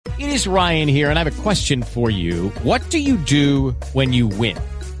is Ryan here, and I have a question for you. What do you do when you win?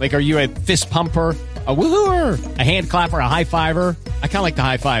 Like, are you a fist pumper, a woo-hooer, a hand clapper, a high-fiver? I kind of like the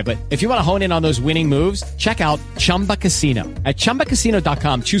high-five, but if you want to hone in on those winning moves, check out Chumba Casino. At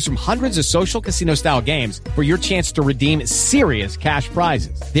ChumbaCasino.com, choose from hundreds of social casino-style games for your chance to redeem serious cash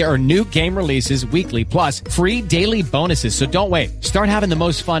prizes. There are new game releases weekly, plus free daily bonuses, so don't wait. Start having the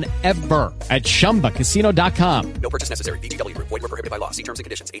most fun ever at ChumbaCasino.com. No purchase necessary. VGW. Void where prohibited by law. See terms and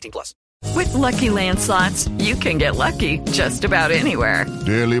conditions. 18+. With Lucky Land Slots, you can get lucky just about anywhere.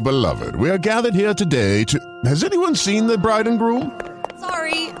 Dearly beloved, we are gathered here today to... Has anyone seen the bride and groom?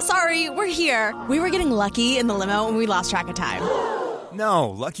 Sorry, we're here. We were getting lucky in the limo and we lost track of time. No,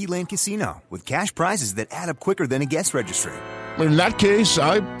 Lucky Land Casino, with cash prizes that add up quicker than a guest registry. In that case,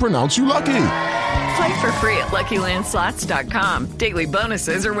 I pronounce you lucky. Play for free at LuckyLandSlots.com. Daily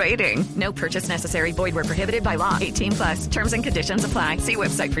bonuses are waiting. No purchase necessary. Void where prohibited by law. 18+. Terms and conditions apply. See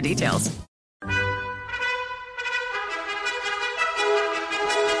website for details.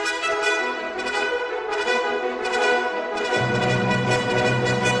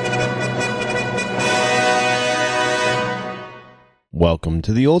 Welcome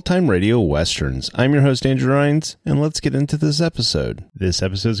to the Old Time Radio Westerns. I'm your host, Andrew Rines, and let's get into this episode. This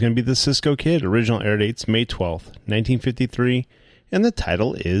episode is going to be the Cisco Kid. Original air dates May 12th, 1953, and the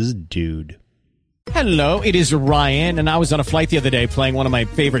title is Dude. Hello, it is Ryan, and I was on a flight the other day playing one of my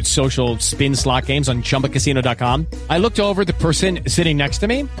favorite social spin slot games on ChumbaCasino.com. I looked over at the person sitting next to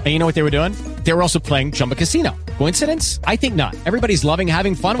me, and you know what they were doing? They were also playing Chumba Casino. Coincidence? I think not. Everybody's loving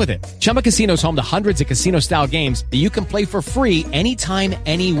having fun with it. Chumba Casino is home to hundreds of casino-style games that you can play for free anytime,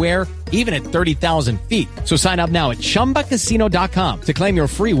 anywhere, even at 30,000 feet. So sign up now at ChumbaCasino.com to claim your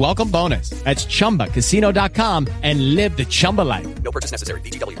free welcome bonus. That's ChumbaCasino.com and live the Chumba life. No purchase necessary.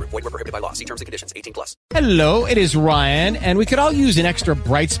 VGW. Void where prohibited by law. See terms and conditions. 18+. Hello, it is Ryan, and we could all use an extra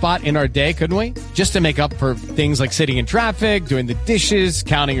bright spot in our day, couldn't we? Just to make up for things like sitting in traffic, doing the dishes,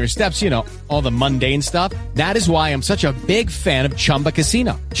 counting your steps, you know, all the mundane stuff. That is why I'm such a big fan of Chumba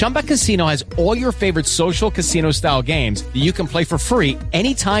Casino. Chumba Casino has all your favorite social casino-style games that you can play for free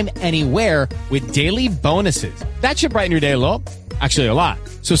anytime, anywhere with daily bonuses. That should brighten your day a little. Actually, a lot.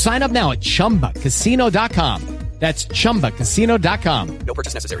 So sign up now at ChumbaCasino.com. That's ChumbaCasino.com. No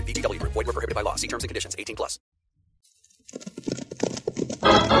purchase necessary. VGW. Void where prohibited by law. See terms and conditions. 18+.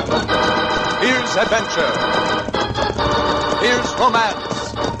 Here's adventure. Here's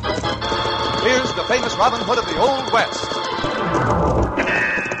romance. Here's the famous Robin Hood of the Old West.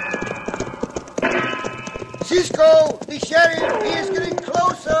 Cisco, the sheriff, he is getting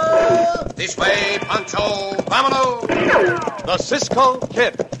closer. This way, Pancho. Vámonos. The Cisco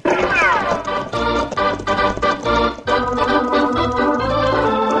Kid.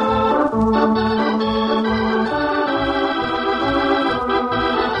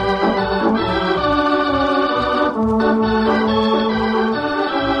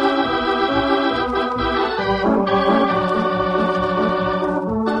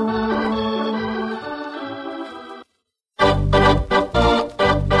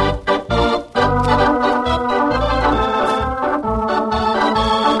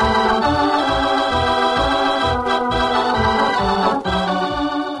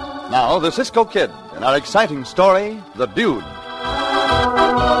 The Cisco Kid, in our exciting story, The Dude.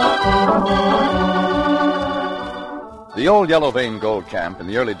 The old Yellow Vein gold camp in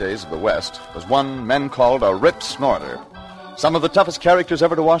the early days of the West was one men called a rip snorter. Some of the toughest characters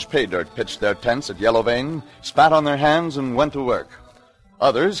ever to wash pay dirt pitched their tents at Yellow Vein, spat on their hands, and went to work.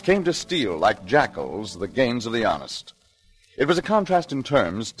 Others came to steal, like jackals, the gains of the honest. It was a contrast in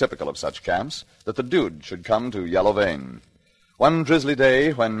terms typical of such camps that the Dude should come to Yellow Vein. One drizzly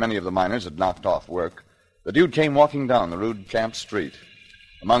day, when many of the miners had knocked off work, the Dude came walking down the rude camp street.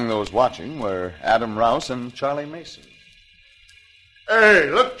 Among those watching were Adam Rouse and Charlie Mason. Hey,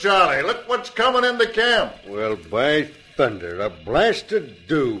 look, Charlie, look what's coming into camp. Well, by thunder, a blasted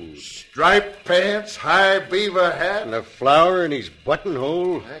dude. Striped pants, high beaver hat. And a flower in his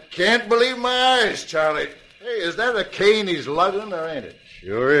buttonhole. I can't believe my eyes, Charlie. Hey, is that a cane he's lugging, or ain't it?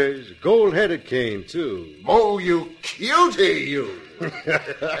 Sure is. Gold-headed cane, too. Oh, you cutie, you.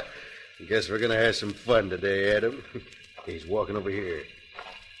 Guess we're going to have some fun today, Adam. He's walking over here.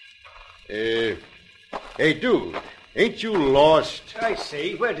 Hey, dude, ain't you lost? I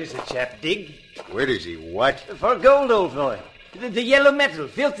see. Where does the chap dig? Where does he what? For gold, old boy. The yellow metal,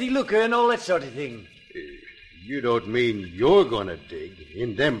 filthy lucre, and all that sort of thing. You don't mean you're going to dig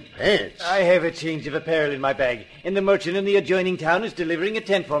in them pants? I have a change of apparel in my bag, and the merchant in the adjoining town is delivering a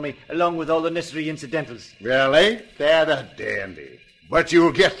tent for me, along with all the necessary incidentals. Well, ain't that a dandy? But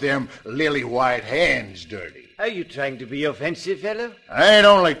you'll get them lily-white hands dirty. Are you trying to be offensive, fellow? I ain't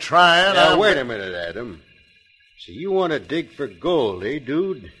only trying. Now, wait a minute, Adam. So you want to dig for gold, eh,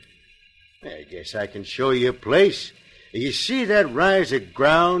 dude? I guess I can show you a place. You see that rise of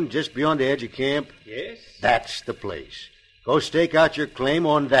ground just beyond the edge of camp? Yes. That's the place. Go stake out your claim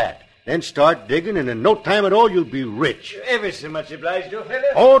on that. Then start digging, and in no time at all, you'll be rich. You're ever so much obliged, old fellow.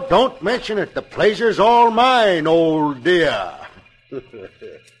 Oh, don't mention it. The pleasure's all mine, old dear.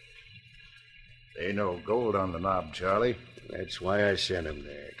 Ain't no gold on the knob, Charlie. That's why I sent him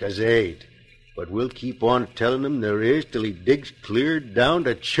there, 'cause there ain't. But we'll keep on telling him there is till he digs clear down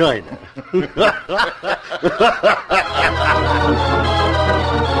to China.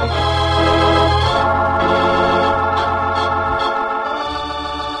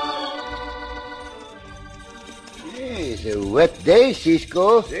 It's a wet day,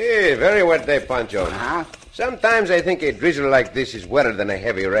 Cisco. Si, very wet day, Pancho. Huh? Sometimes I think a drizzle like this is wetter than a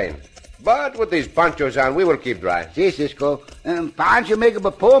heavy rain. But with these ponchos on, we will keep dry. Si, Cisco. Pancho make up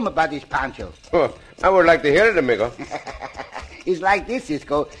a poem about this poncho. Oh, I would like to hear it, amigo. It's like this,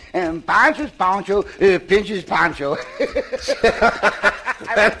 Cisco. Pancho's poncho pinches Pancho.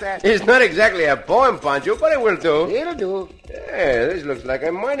 That is not exactly a poem, Pancho, but it will do. It'll do. Yeah, this looks like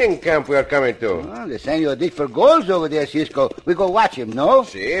a mining camp we are coming to. Oh, the senor dig for golds over there, Cisco. We go watch him, no?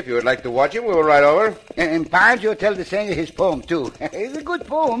 See, if you would like to watch him, we will ride over. And Pancho tell the senor his poem, too. It's a good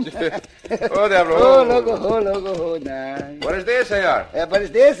poem. Oh, diablo. Oh, loco, nah. What is this, senor? What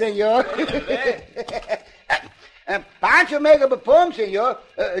is this, senor? Pancho make up a poem, senor.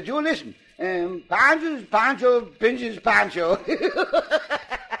 You listen. Pancho pinches Pancho.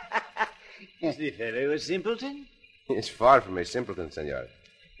 Is the fellow a simpleton? He's far from a simpleton, senor.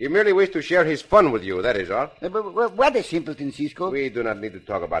 He merely wished to share his fun with you, that is all. But what a simpleton, Cisco? We do not need to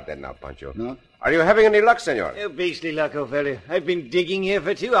talk about that now, Pancho. No? Are you having any luck, senor? Oh, beastly luck, old fellow. I've been digging here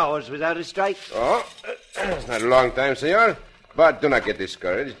for 2 hours without a strike. Oh, it's not a long time, senor. But do not get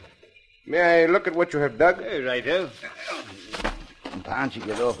discouraged. May I look at what you have dug? Oh, righto. Pancho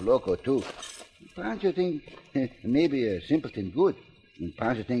get off loco, too. Pancho think maybe a simpleton good. And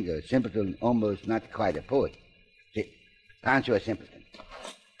Pancho think a simpleton almost not quite a poet. See, Pancho a simpleton.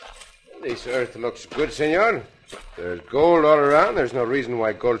 This earth looks good, senor. There's gold all around. There's no reason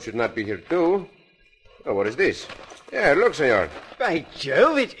why gold should not be here, too. Oh, what is this? Yeah, look, senor. By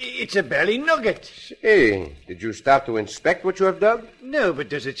Jove, it's a belly nugget. Hey, did you stop to inspect what you have dug? No, but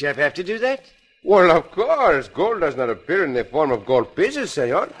does a chap have to do that? Well, of course. Gold does not appear in the form of gold pieces,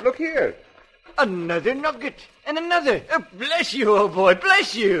 senor. Look here. Another nugget. And another. Oh, bless you, old boy,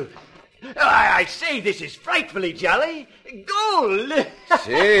 bless you. I say, this is frightfully jolly. Gold.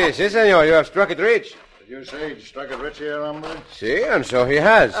 Si, senor, you have struck it rich. Did you say he struck it rich here, hombre? Si, and so he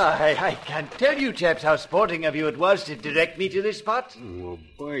has. I can't tell you, chaps, how sporting of you it was to direct me to this spot. Oh,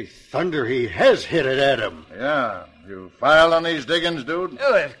 by thunder, he has hit it at him. Yeah. You filed on these diggings, dude?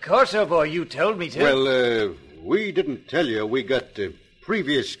 Oh, of course, old boy, you told me to. Well, we didn't tell you we got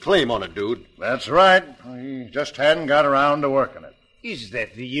previous claim on it, dude. That's right. We just hadn't got around to working it. Is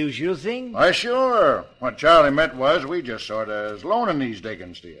that the usual thing? Why, sure. What Charlie meant was we just sort of is loaning these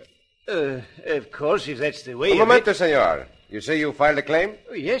diggings to you. Of course, if that's the way Un momento, senor. You say you filed a claim?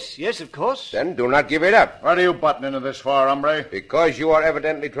 Oh, yes, of course. Then do not give it up. What are you butting into this for, hombre? Because you are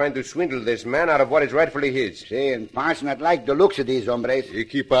evidently trying to swindle this man out of what is rightfully his. See, and Pancho not like the looks of these hombres. You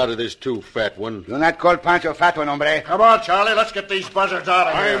keep out of this too, fat one. Do not call Pancho fat one, hombre. Come on, Charlie, let's get these buzzards out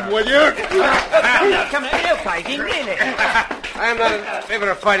of here. I'm with you. Come on, no fighting, really. I am not in favor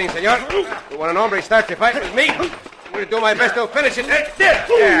of fighting, senor. But when an hombre starts a fight with me, I'm going to do my best to finish it.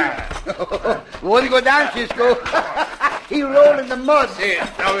 Yeah. Won't go down, Cisco. He rolled in the mud. See,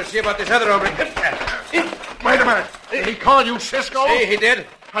 now we'll see about this other hombre. Wait a minute. Did he call you Cisco? See, he did.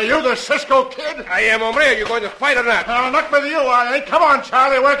 Are you the Cisco Kid? I am, hombre. Are you going to fight or not? Not with you, I ain't. Come on,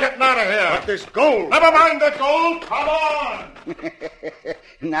 Charlie. We're getting out of here. But this gold. Never mind the gold. Come on.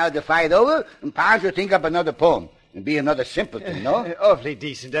 Now the fight over, and Pancho think up another poem. And be another simpleton, no? Awfully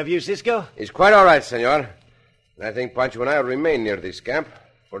decent of you, Cisco. It's quite all right, senor. I think Pancho and I will remain near this camp,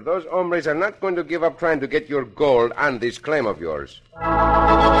 for those hombres are not going to give up trying to get your gold and this claim of yours.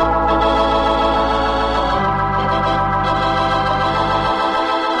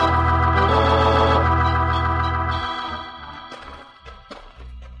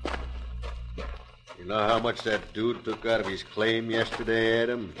 You know how much that dude took out of his claim yesterday,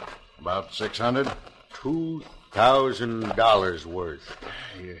 Adam? About 600. $2,000 worth.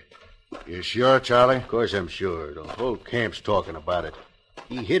 You sure, Charlie? Of course I'm sure. The whole camp's talking about it.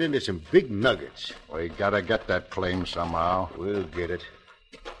 He hit into some big nuggets. We gotta get that claim somehow. We'll get it.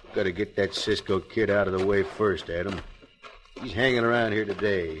 Gotta get that Cisco Kid out of the way first, Adam. He's hanging around here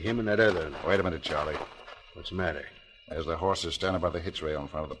today, him and that other. Wait a minute, Charlie. What's the matter? There's the horses standing by the hitch rail in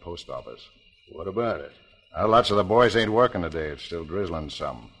front of the post office. What about it? Lots of the boys ain't working today. It's still drizzling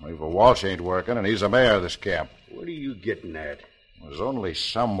some. Reaper Walsh ain't working, and he's the mayor of this camp. What are you getting at? There's only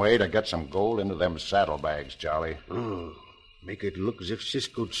some way to get some gold into them saddlebags, Charlie. Oh, make it look as if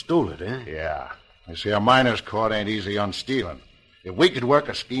Cisco stole it, eh? Yeah. You see, a miner's court ain't easy on stealing. If we could work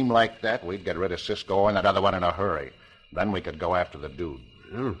a scheme like that, we'd get rid of Cisco and that other one in a hurry. Then we could go after the dude.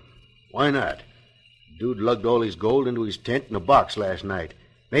 Well, why not? Dude lugged all his gold into his tent in a box last night.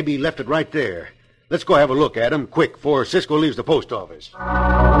 Maybe he left it right there. Let's go have a look at him, quick, before Cisco leaves the post office.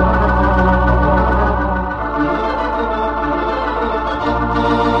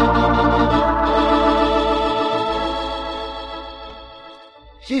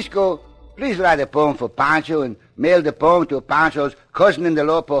 Cisco, please write a poem for Pancho and mail the poem to Pancho's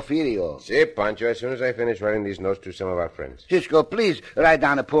cousin-in-the-law, Porfirio. See, Pancho, as soon as I finish writing these notes to some of our friends. Cisco, please write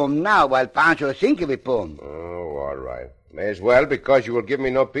down a poem now while Pancho thinks of a poem. Oh, all right. May as well, because you will give me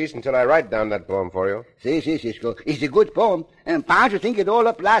no peace until I write down that poem for you. See, Cisco, it's a good poem, and Pancho think it all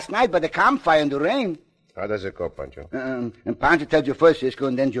up last night by the campfire in the rain. How does it go, Pancho? And Pancho tells you first, Cisco,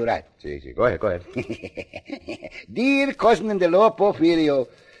 and then you write. See. Go ahead. Dear cousin-in-the-law, Porfirio,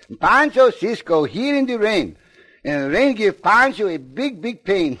 Pancho, Cisco, here in the rain. And rain give Pancho a big, big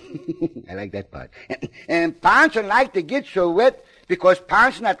pain. I like that part. And Pancho like to get so wet because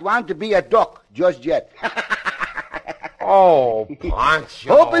Pancho not want to be a duck just yet. Oh,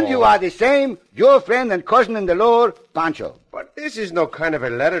 Pancho. Hoping you are the same, your friend and cousin-in-the-law, Pancho. But this is no kind of a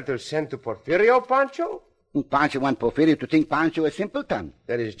letter to send to Porfirio, Pancho. Pancho want Porfirio to think Pancho a simpleton.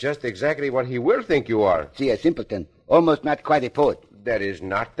 That is just exactly what he will think you are. See, a simpleton. Almost not quite a poet. That is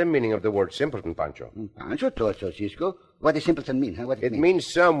not the meaning of the word simpleton, Pancho. Pancho thought so, Cisco. What does simpleton mean? Huh? It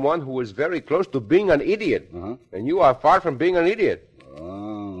means someone who is very close to being an idiot. Uh-huh. And you are far from being an idiot.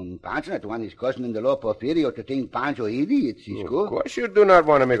 Pancho not want his cousin-in-the-law, Porfirio, to think Pancho idiot, Cisco. Of course you do not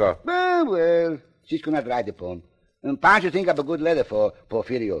want, amigo. Well, Cisco not write the poem. Pancho think up a good letter for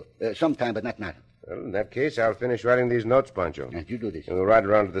Porfirio. Sometime, but not now. Well, in that case, I'll finish writing these notes, Pancho. And you do this. And we'll ride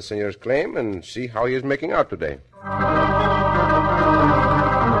around to the senor's claim and see how he is making out today.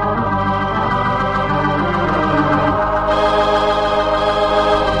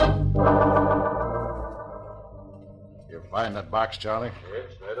 Find that box, Charlie?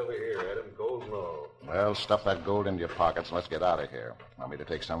 Yes, right over here, Adam. Gold and all. Well, stuff that gold into your pockets and let's get out of here. Want me to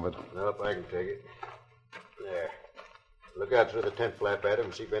take some of it? Nope, I can take it. There. Look out through the tent flap, Adam,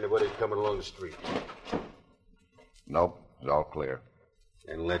 and see if anybody's coming along the street. Nope, it's all clear.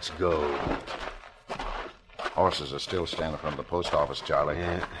 And let's go. Horses are still standing in front of the post office, Charlie.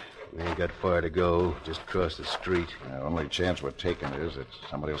 Yeah, we ain't got far to go. Just across the street. The only chance we're taking is that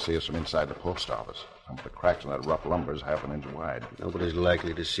somebody will see us from inside the post office. Some of the cracks in that rough lumber is half an inch wide. Nobody's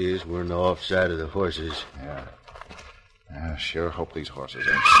likely to see us. We're on the off side of the horses. Yeah. I sure hope these horses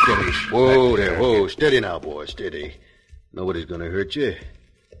ain't skittish. Whoa there, whoa. Steady now, boy, steady. Nobody's going to hurt you.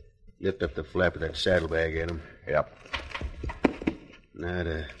 Lift up the flap of that saddlebag, Adam. Yep. Now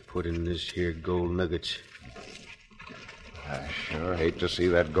to put in this here gold nuggets. I sure hate to see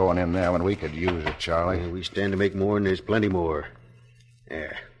that going in there when we could use it, Charlie. Yeah, we stand to make more, and there's plenty more.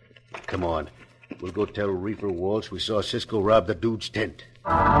 There. Come on. We'll go tell Reefer Walsh we saw Cisco rob the dude's tent.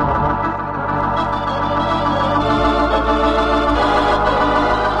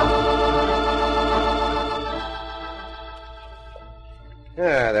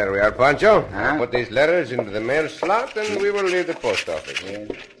 There we are, Pancho. I'll put these letters into the mail slot, and we will leave the post office.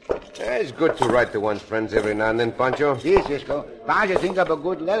 It's good to write to one's friends every now and then, Pancho. See, Cisco. Pancho think up a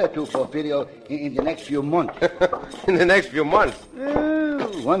good letter to Porfirio in the next few months. In the next few months?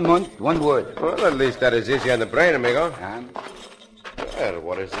 1 month, one word. Well, at least that is easy on the brain, amigo. Well,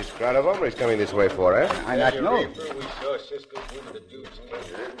 what is this crowd of hombres coming this way for, eh? I not know. We saw Cisco moving the dude's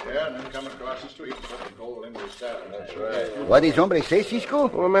tent. Yeah, and then come across the street and put the gold into his saddle. That's right. What did hombre say, Cisco?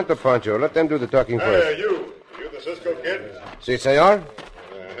 Momento, Pancho. Let them do the talking first. You the Cisco Kid? Si, senor?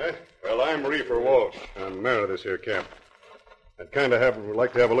 Uh-huh. Well, I'm Reefer Walsh. I'm mayor of this here camp. I'd kind of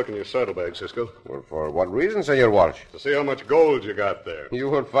like to have a look in your saddlebag, Cisco. Well, for what reason, Senor Walsh? To see how much gold you got there. You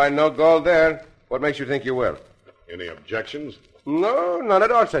will find no gold there. What makes you think you will? Any objections? No, none at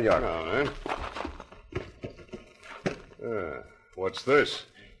all, senor. No, what's this?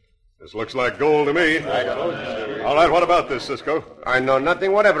 This looks like gold to me. All right, what about this, Cisco? I know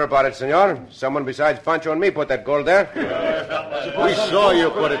nothing whatever about it, senor. Someone besides Pancho and me put that gold there. We saw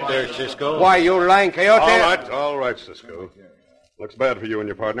you put it there, Cisco. Why, you lying coyote? All right, Cisco. Looks bad for you and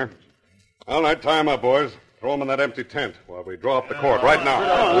your partner. All right, tie him up, boys. Throw him in that empty tent while we draw up the cord right now.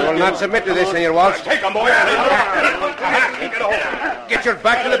 We will not submit to this, Senor Walsh. Take him, boy. Get your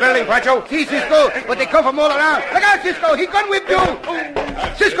back to the building, Pancho. See, Cisco, but they come from all around. Look out, Cisco. He gun whip you.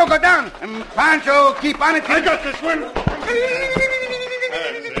 Cisco, go down. And Pancho, keep on it. I got this one.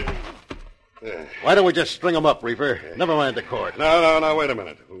 Why don't we just string him up, Reefer? Never mind the cord. No, wait a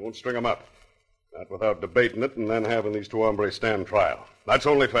minute. We won't string him up. Not without debating it and then having these two hombres stand trial. That's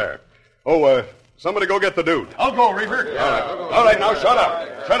only fair. Oh, somebody go get the dude. I'll go, Reefer. All right, now shut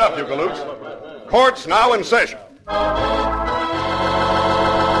up. Shut up, you galoots. Court's now in session.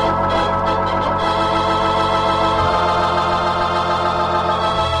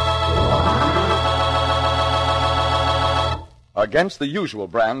 Against the usual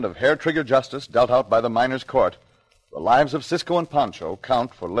brand of hair-trigger justice dealt out by the miners' court, the lives of Cisco and Pancho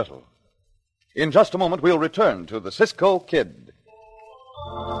count for little. In just a moment, we'll return to the Cisco Kid.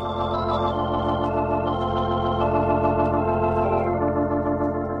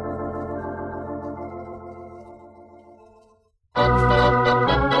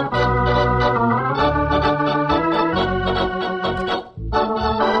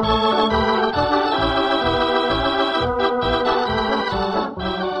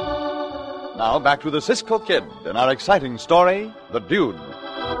 Now back to the Cisco Kid and our exciting story, The Dude.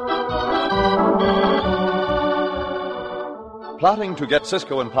 Plotting to get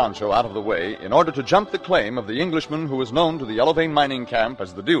Cisco and Pancho out of the way in order to jump the claim of the Englishman who was known to the Yellow Vein mining camp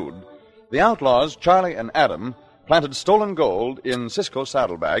as the Dude, the outlaws, Charlie and Adam, planted stolen gold in Cisco's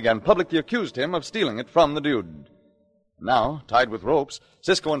saddlebag and publicly accused him of stealing it from the Dude. Now, tied with ropes,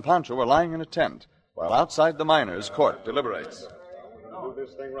 Cisco and Pancho were lying in a tent, while outside the miners' court deliberates. Do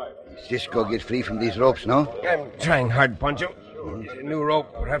this thing right. Cisco get free from these ropes, no? I'm trying hard, Pancho. A new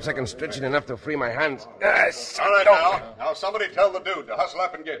rope. Perhaps I can stretch it enough to free my hands. All right, now somebody tell the dude to hustle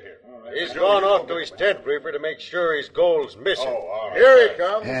up and get here. He's gone off to his tent, Reefer, to make sure his gold's missing. all right. Here he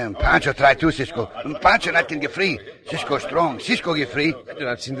comes. And Pancho try too, Cisco. And Pancho not can get free. Cisco strong. Cisco get free. I do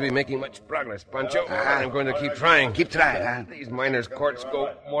not seem to be making much progress, Pancho. I'm going to keep trying. Keep trying, huh? These miners' courts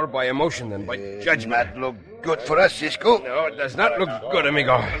go more by emotion than by judgment. Not look good for us, Cisco. No, it does not look good,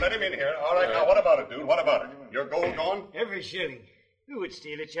 amigo. Let him in here. All right, now what about it, dude? What about it? Your gold gone? Every shilling. Who would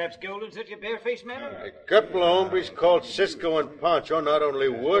steal a chap's gold in such a barefaced manner? A couple of hombres called Cisco and Pancho not only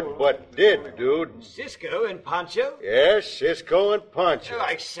would, but did, dude. Cisco and Pancho? Yes, Cisco and Pancho. Oh,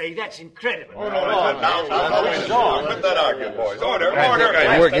 I say, that's incredible. Now, quit that arguing, boys. Order.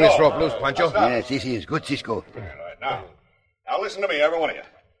 I'm working this rope loose, Pancho. Yes, this is good, Cisco. All right, now listen to me, every one of you.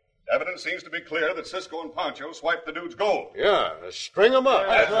 Evidence seems to be clear that Cisco and Pancho swiped the dude's gold. Yeah, string them up.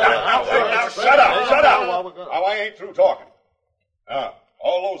 Now, shut up. Now, I ain't through talking. Now,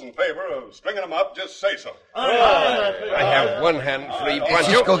 all those in favor of stringing them up, just say so. I have one hand free,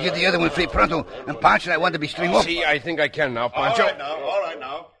 Pancho. Cisco get the other one free pronto. And Pancho, I want to be string up. See, I think I can now, Pancho. All right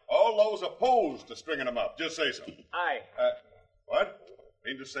now. All those opposed to stringing them up, just say so. Aye. What?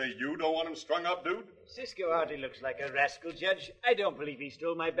 Mean to say you don't want him strung up, dude? Cisco hardly looks like a rascal, Judge. I don't believe he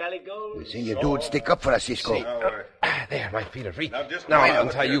stole my bally gold. We seen your dude stick up for us, Cisco. There, my feet are free. Now I'll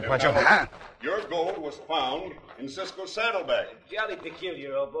untie you, Pancho. Your gold was found in Cisco's saddlebag. Jolly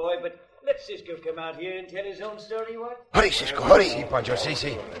peculiar, old boy, but let Cisco come out here and tell his own story, what? Hurry, Cisco, hurry. See, Pancho, see.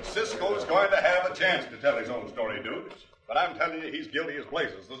 Cisco's going to have a chance to tell his own story, dude. But I'm telling you, he's guilty as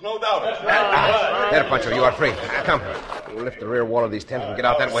blazes. There's no doubt of it. There, Pancho, you are free. Come. We'll lift the rear wall of these tents and get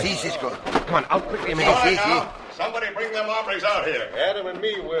out that way. See, Cisco. Come on, out quickly, amigo. All right, now, somebody bring them hombres out here. Adam and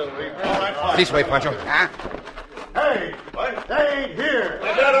me will, Reefer. All right, fine. This way, Pancho. Hey, what? They ain't here.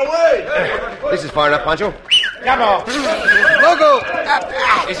 They got away. This is far enough, Pancho. Logo!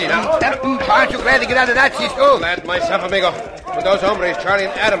 Easy now. Pancho, glad to get out of that, Cisco. Glad myself, amigo. With those hombres, Charlie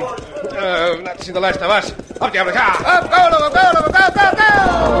and Adam. Not seen the last of us. Up, Diablo. Up, go, Logo, go!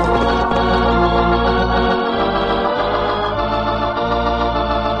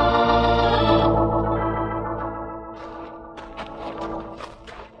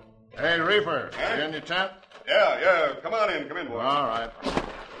 Hey, Reefer, you in your tent? Yeah. Come on in, boys. All right.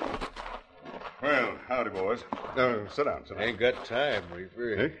 Well, howdy, boys. Sit down. Ain't got time,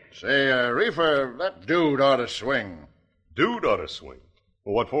 Reefer. Hey? Say, Reefer, that dude ought to swing. Dude ought to swing.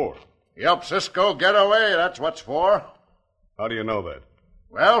 Well, what for? Yep, Cisco, get away. That's what's for. How do you know that?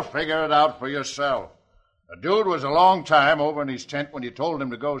 Well, figure it out for yourself. The dude was a long time over in his tent when you told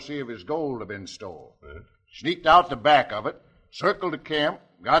him to go see if his gold had been stole. Sneaked out the back of it, circled the camp,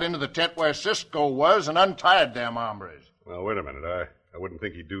 got into the tent where Cisco was, and untied them hombres. Well, wait a minute. I wouldn't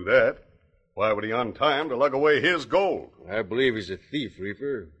think he'd do that. Why would he untie him to lug away his gold? I believe he's a thief,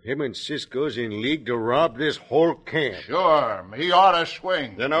 Reefer. Him and Cisco's in league to rob this whole camp. Sure, he ought to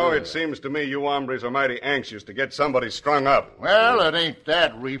swing. You know, it seems to me you hombres are mighty anxious to get somebody strung up. Well, it ain't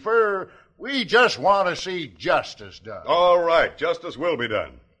that, Reefer. We just want to see justice done. All right, justice will be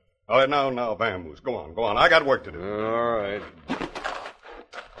done. All right, now, Bamboos, go on. I got work to do. All right.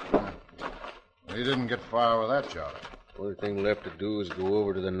 We didn't get far with that, Charlie. Only thing left to do is go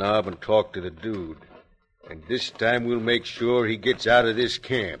over to the knob and talk to the dude. And this time we'll make sure he gets out of this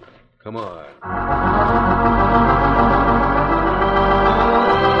camp. Come on.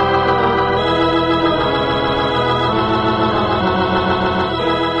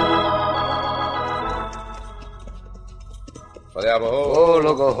 For the alcohol.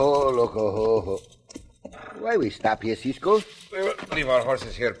 Oh, loco. Why we stop here, Cisco? We will leave our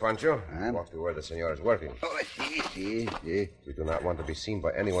horses here, Pancho. Walk to where the senor is working. Oh, see. We do not want to be seen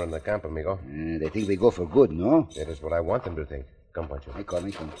by anyone in the camp, amigo. They think we go for good, no? That is what I want them to think. Come, Pancho. I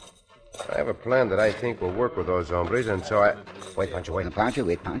come. I have a plan that I think will work with those hombres, and so I... Wait, Pancho, wait. Pancho,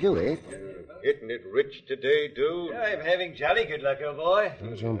 wait. Hitting it rich today, dude. I'm having jolly good luck, old boy.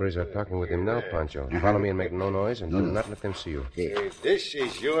 Those hombres are talking with him now, Pancho. Follow me and make no noise, and do not let them see you. Hey, this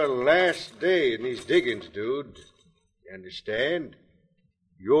is your last day in these diggings, dude. You understand?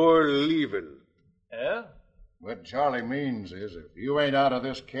 You're leaving. Yeah? What Charlie means is if you ain't out of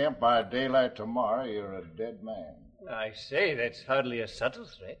this camp by daylight tomorrow, you're a dead man. I say, that's hardly a subtle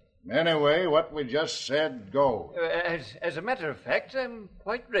threat. Anyway, what we just said goes. As a matter of fact, I'm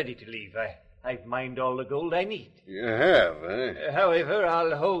quite ready to leave. I've mined all the gold I need. You have, eh? However,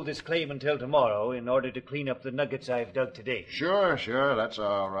 I'll hold this claim until tomorrow in order to clean up the nuggets I've dug today. Sure, that's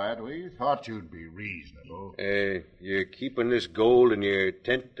all right. We thought you'd be reasonable. You're keeping this gold in your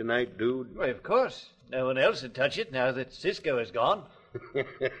tent tonight, dude? Why, of course. No one else would touch it now that Cisco is gone.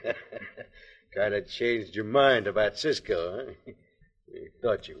 Kind of changed your mind about Cisco, huh?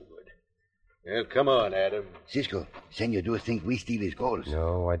 Thought you would. Well, come on, Adam. Cisco, Senor do think we steal his gold.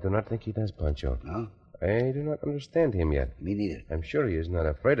 No, I do not think he does, Pancho. No? I do not understand him yet. Me neither. I'm sure he is not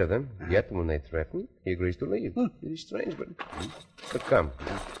afraid of them. Yet, when they threaten, he agrees to leave. It is strange, but come.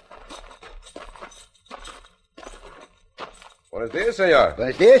 Buenos dias, senor.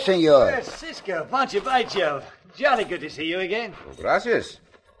 Buenos dias, senor. Yes, Cisco, Pancho, by Jove. Jolly good to see you again. Gracias.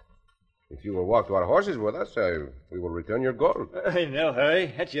 If you will walk to our horses with us, we will return your gold. No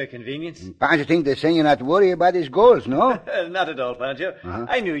hurry. At your convenience. Pancho think the senor not worry about his gold, no? Not at all, Pancho.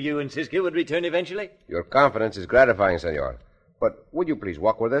 I knew you and Cisco would return eventually. Your confidence is gratifying, senor. But would you please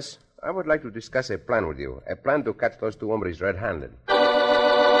walk with us? I would like to discuss a plan with you. A plan to catch those two hombres red-handed.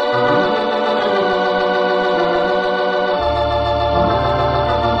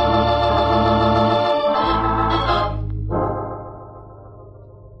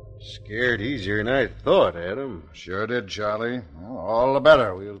 Scared easier than I thought, Adam. Sure did, Charlie. Well, all the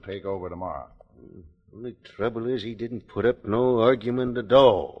better. We'll take over tomorrow. Only trouble is he didn't put up no argument at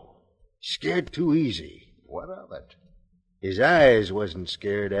all. Scared too easy. What of it? His eyes wasn't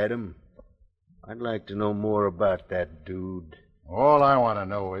scared, Adam. I'd like to know more about that dude. All I want to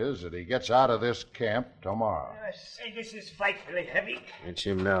know is that he gets out of this camp tomorrow. I say this is frightfully heavy. It's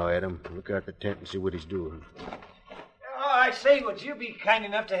him now, Adam. Look out the tent and see what he's doing. Oh, I say, would you be kind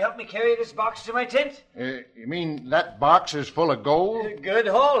enough to help me carry this box to my tent? You mean that box is full of gold? Good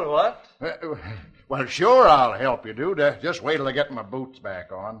haul, what? Well, sure, I'll help you, dude. Just wait till I get my boots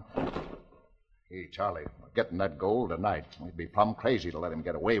back on. Hey, Charlie, getting that gold tonight. We'd be plumb crazy to let him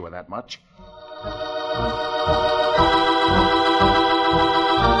get away with that much.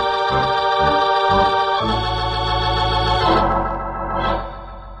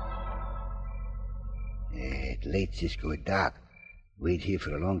 Late, Cisco, at dark. Wait here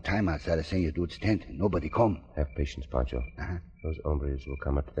for a long time outside of Senor Dude's tent. Nobody come. Have patience, Pancho. Those hombres will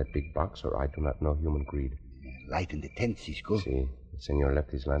come up to that big box, or I do not know human greed. Light in the tent, Cisco. See, the senor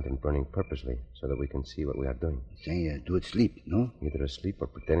left his lantern burning purposely so that we can see what we are doing. Senor Dude sleep, no? Either asleep or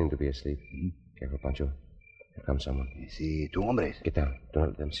pretending to be asleep. Careful, Pancho. Here comes someone. See, two hombres. Get down. Don't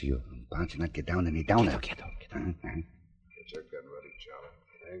let them see you. Pancho not get down any downer. Get down. Get your gun ready, Charlie.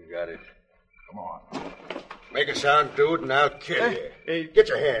 I got it. Come on. Make a sound, dude, and I'll kill you. Get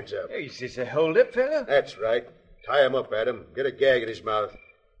your hands up. Is this a hold-up, fella? That's right. Tie him up, Adam. Get a gag in his mouth.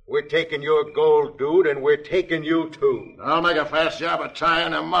 We're taking your gold, dude, and we're taking you, too. I'll make a fast job of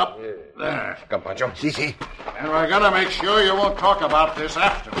tying him up. Yeah. There. Come, Pancho. See. And we're gonna make sure you won't talk about this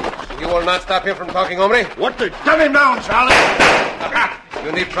afterwards. You will not stop him from talking, hombre? What the... Gun him down, Charlie!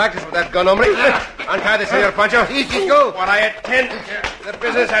 You need practice with that gun, hombre. Untie the senor, Pancho. Easy, go. What I attend to the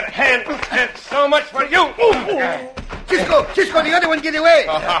business at hand, and so much for you. Cisco, the other one get away.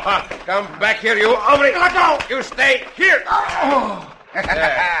 Come back here, you hombre. Let go. You stay here.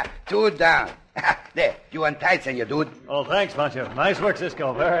 Two down. There, you untied, senor, dude. Oh, thanks, Pancho. Nice work,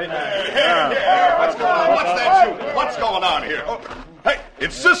 Cisco. Very nice. What's going on? What's that shooting? What's going on here? Oh, hey,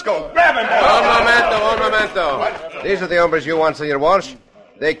 it's Cisco. Grab him. Un momento. These are the hombres you want, Senor Walsh.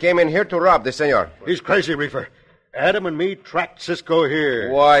 They came in here to rob the senor. He's crazy, Reefer. Adam and me tracked Cisco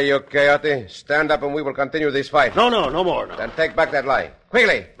here. Why, you coyote? Stand up and we will continue this fight. No more. No. Then take back that lie.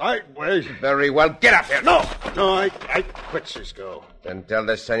 Quickly. Well... Very well. Get up here. No, I quit, Cisco. Then tell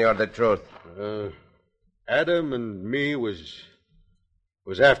the senor the truth. Adam and me was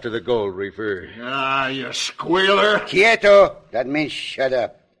after the gold, Reefer. Ah, you squealer. Quieto. That means shut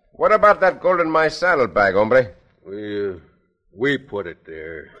up. What about that gold in my saddlebag, hombre? We put it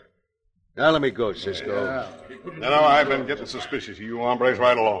there. Now let me go, Cisco. No, I've been getting suspicious of you hombres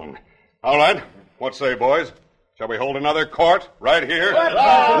right along. All right. What say, boys? Shall we hold another court right here?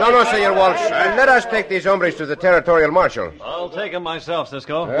 No, Senor Walsh. Let us take these hombres to the territorial marshal. I'll take him myself,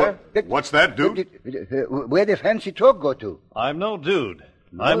 Cisco. What's that, dude? Where the fancy talk go to? I'm no dude.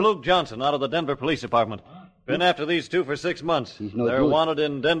 I'm Luke Johnson out of the Denver Police Department. Been after these two for 6 months. They're wanted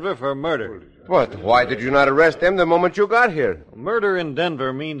in Denver for murder. What? Why did you not arrest them the moment you got here? Murder in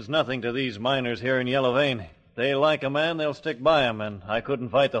Denver means nothing to these miners here in Yellow Vein. They like a man, they'll stick by him, and I couldn't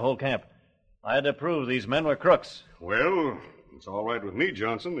fight the whole camp. I had to prove these men were crooks. Well, it's all right with me,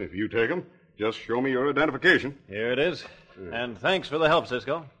 Johnson, if you take them. Just show me your identification. Here it is. And thanks for the help,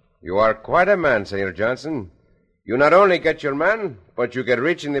 Cisco. You are quite a man, Senor Johnson. You not only get your man, but you get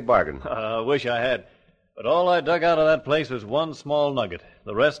rich in the bargain. Wish I had. But all I dug out of that place was one small nugget.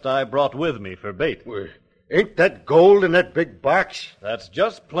 The rest I brought with me for bait. Well, ain't that gold in that big box? That's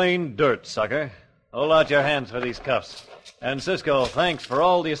just plain dirt, sucker. Hold out your hands for these cuffs. And, Cisco, thanks for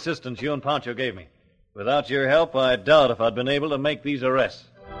all the assistance you and Pancho gave me. Without your help, I doubt if I'd been able to make these arrests.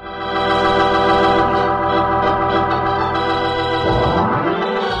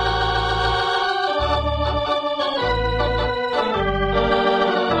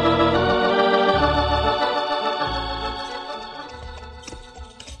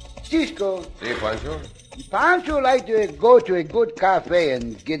 Cisco. See, Pancho? Pancho like to go to a good cafe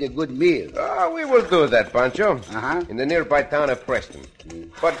and get a good meal. We will do that, Pancho. Uh-huh. In the nearby town of Preston.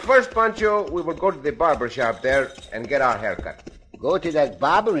 But first, Pancho, we will go to the barber shop there and get our haircut. Go to that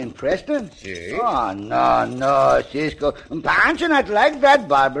barber in Preston? Si. Oh, no, Cisco. Pancho not like that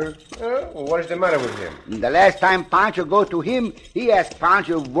barber. What is the matter with him? The last time Pancho go to him, he asked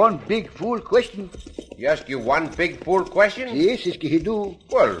Pancho one big fool question. He asked you one big fool question? Yes, Cisco, he do.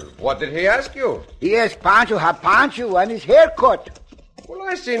 Well, what did he ask you? He asked Pancho how Pancho want his hair cut. Well,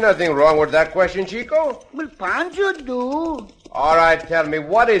 I see nothing wrong with that question, Chico. Well, Pancho do. All right, tell me,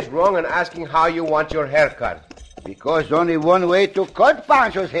 what is wrong in asking how you want your hair cut? Because only one way to cut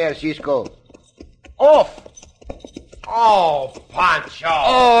Pancho's hair, Cisco. Off. Oh, Pancho.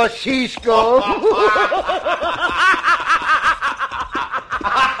 Oh, Cisco.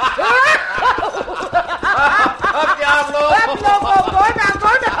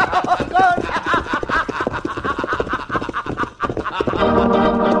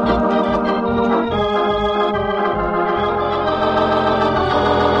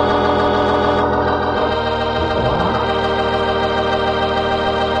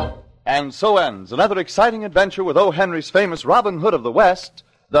 And so ends another exciting adventure with O. Henry's famous Robin Hood of the West,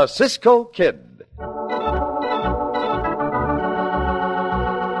 the Cisco Kid.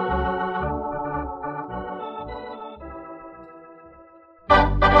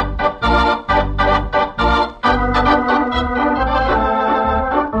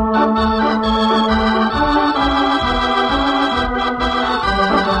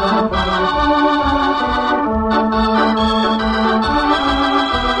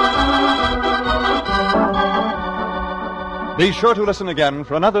 Be sure to listen again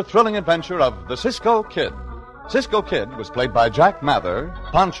for another thrilling adventure of the Cisco Kid. Cisco Kid was played by Jack Mather,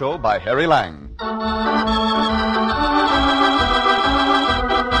 Pancho by Harry Lang.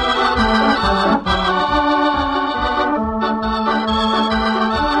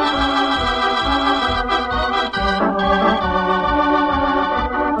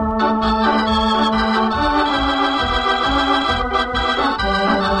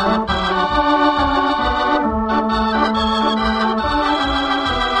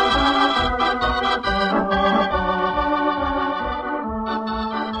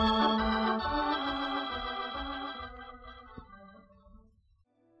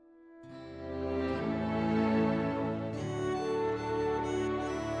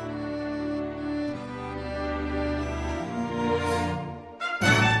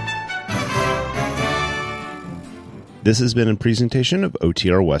 This has been a presentation of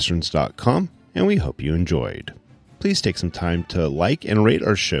OTRWesterns.com, and we hope you enjoyed. Please take some time to like and rate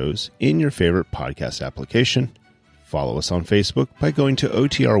our shows in your favorite podcast application. Follow us on Facebook by going to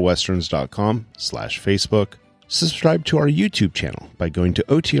OTRWesterns.com/Facebook. Subscribe to our YouTube channel by going to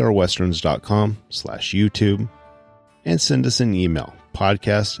OTRWesterns.com/YouTube. And send us an email,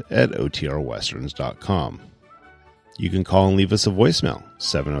 podcast@OTRWesterns.com. You can call and leave us a voicemail,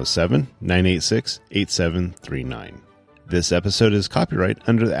 707-986-8739. This episode is copyright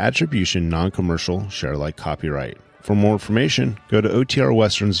under the Attribution Non-Commercial Share-alike copyright. For more information, go to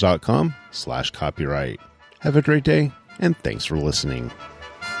OTRWesterns.com/copyright. Have a great day, and thanks for listening.